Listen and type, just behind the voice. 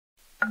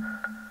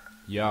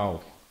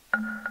Yo,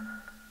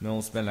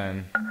 Milz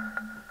Berlin,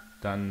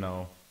 done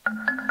know.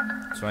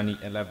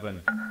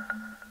 2011,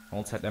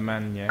 hold tight the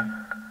man,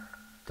 yeah.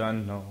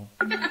 Done know.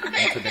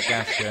 Into the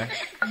gas, yeah.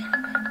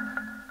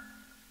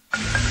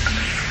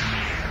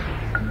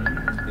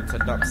 It's a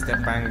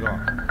dubstep banger,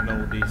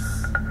 know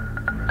this,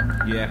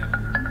 yeah.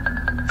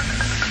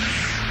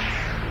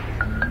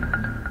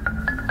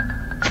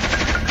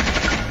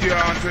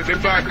 Yeah, to the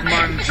back,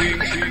 man, G.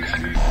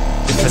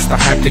 If it's the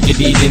hype to get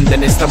eating,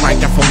 then it's the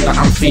microphone that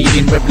I'm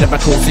feeding. With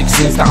lyrical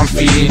 16s that I'm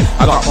feeding.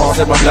 I got bars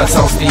in my blood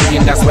cells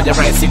steaming. That's why you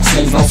write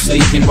 16s, no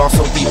sleeping. Bars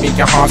so deep make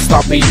your heart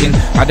stop beating.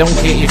 I don't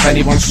care if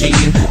anyone's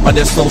cheating, but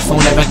this soul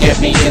will never get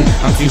beaten.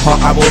 I'm too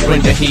hot, I will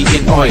bring the heat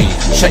in. Oi,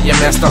 shut your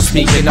mouth, stop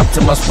speaking. Up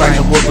to my spine,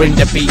 I will bring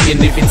the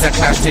beating. If it's a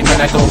clash thing, when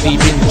I go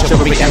deep in,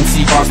 sugary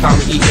MC bars that I'm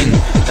eating.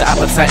 The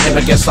appetite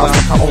never gets lost.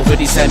 Like I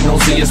already said, no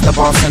Z is the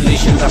boss,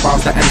 unleashing the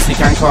bars that MC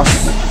can cross.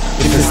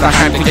 If it's the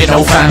hype to get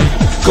no fam,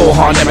 go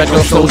hard, never go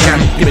slow jam.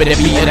 Give it a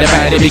beat and a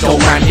bad, if we go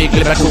man. Here,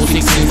 lyrical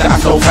 16s that I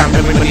flow fam.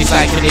 Everybody's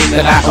like it,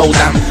 that I hold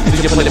them.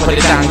 Did you put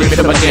it down, give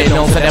it up again.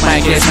 No, so the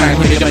mic gets man,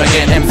 give it up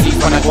again.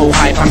 MC's wanna go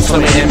hype, I'm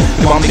slowing him.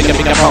 You want bigger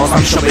balls,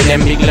 I'm shoving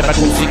him. Big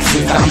lyrical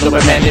 16s that I'm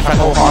doing man. If I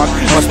go hard,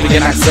 must be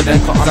an accident.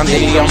 Cause I'm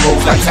daily on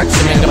roads like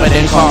taximen, but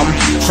then come.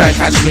 Try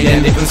catch me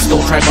then, they can still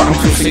try, but I'm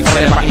too sick for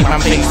them. I eat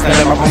my face, tell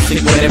them I won't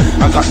stick with them.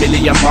 I got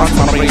million bars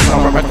on my brain, so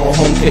I go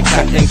home, click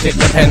that, then click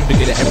the pen. We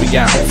get it every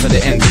year, out to the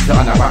end. If you're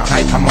on about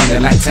hype, I'm on the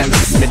like 10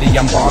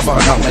 million bars, but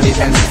not many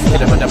pens.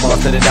 Hit them with the bars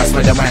to the dust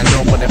with the man.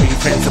 Don't wanna be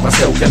friends, if I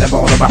still get the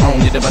ball of my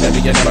own. You don't wanna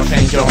be, you never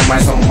change your own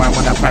mind. So I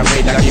wanna find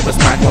way that keep us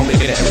mad. Don't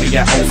make it every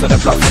year, out to the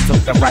block. I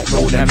took the right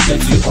road and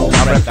feel too old.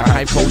 I rep the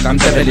hype code, I'm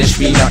devilish.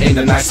 Be not in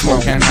the night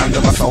smoke, can't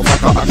handle myself. I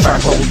got a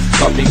track hold,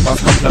 got big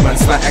boss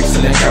compliments like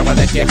excellent. Girl, but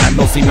I can't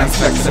handle, see man's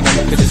flexible.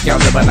 Cause this girl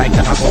never like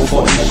that I go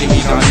for it. She be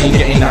not ain't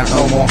getting that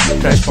no more.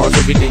 Fresh bars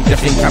every day, they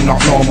think I'm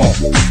not normal.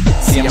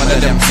 See, I'm one of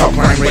them top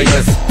rhyme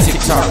raiders.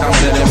 TikTok, I'm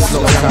one of them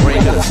slow time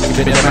raiders.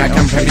 Give it the mic,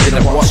 I'm heavy to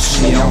the watch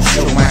me, I'll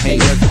show my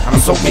haters. I'm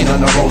so keen on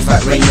the roads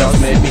like raiders.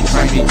 Maybe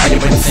try me, I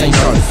am insane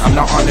girl. I'm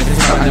not on if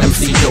it's not an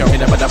MC show.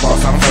 Hit up with the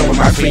boss, I'm flowing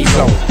my free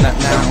flow. Not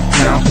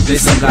now,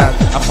 listen loud.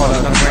 I follow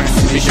the ranks,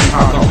 vision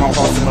hard. Got my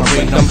balls in my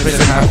ring, I'm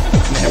prison hard.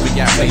 And every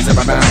gap plays in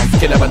my bounds.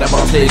 Kill up with the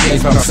boss, play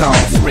games by my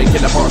songs. Break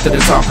kill up to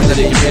the top, and the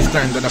day is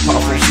grand. And the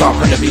path will stop,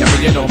 and the beat, I'm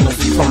you know,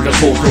 mostly from the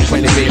full group.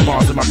 When they get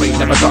bars in my brain,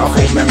 never got a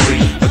full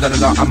memory. But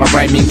I'm a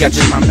rhyming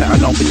gadget, man, better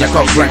know. But you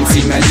got grime,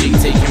 see magic,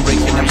 taking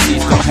breaking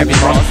MCs, got heavy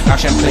bars.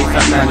 Action play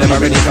fat man, never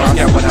ready gone.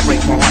 Yeah, when I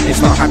break my heart, it's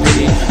not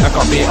happening. I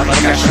got bit of a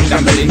cash, I'm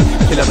gambling.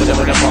 Kill up with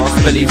the bars,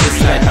 believe this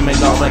light. I'm in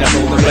love with the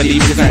whole,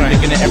 believe this night.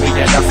 Making it every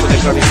day, that's what the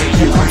gravitation.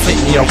 You can't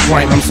take me off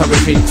crime, I'm sorry,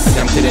 pigs.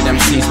 I'm killing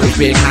MCs with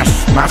big ass.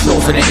 My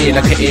flows in the air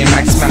like an Air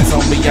Max. Man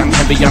told me I'm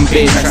heavy, I'm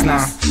big.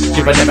 Nah,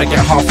 you will never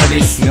get half of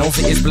this. Milz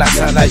is black,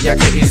 so like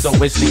Yaka is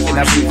always leaking.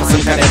 I sleep for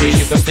some kind of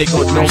bitch. You can stay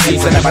good, no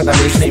season. About the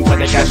listening for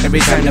the cash every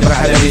time, never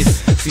had a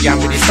miss. See, I'm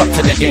really stuck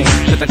to the game.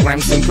 Let the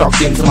grime scene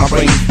plugged into my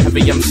brain.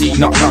 Heavy MC,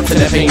 not to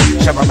the vein.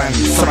 Shabba man,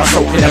 so I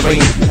soak in the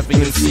rain. Heavy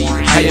MC,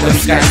 higher than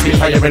skies. Feel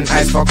higher in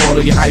ice, fuck all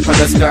of you hype for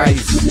the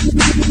skies.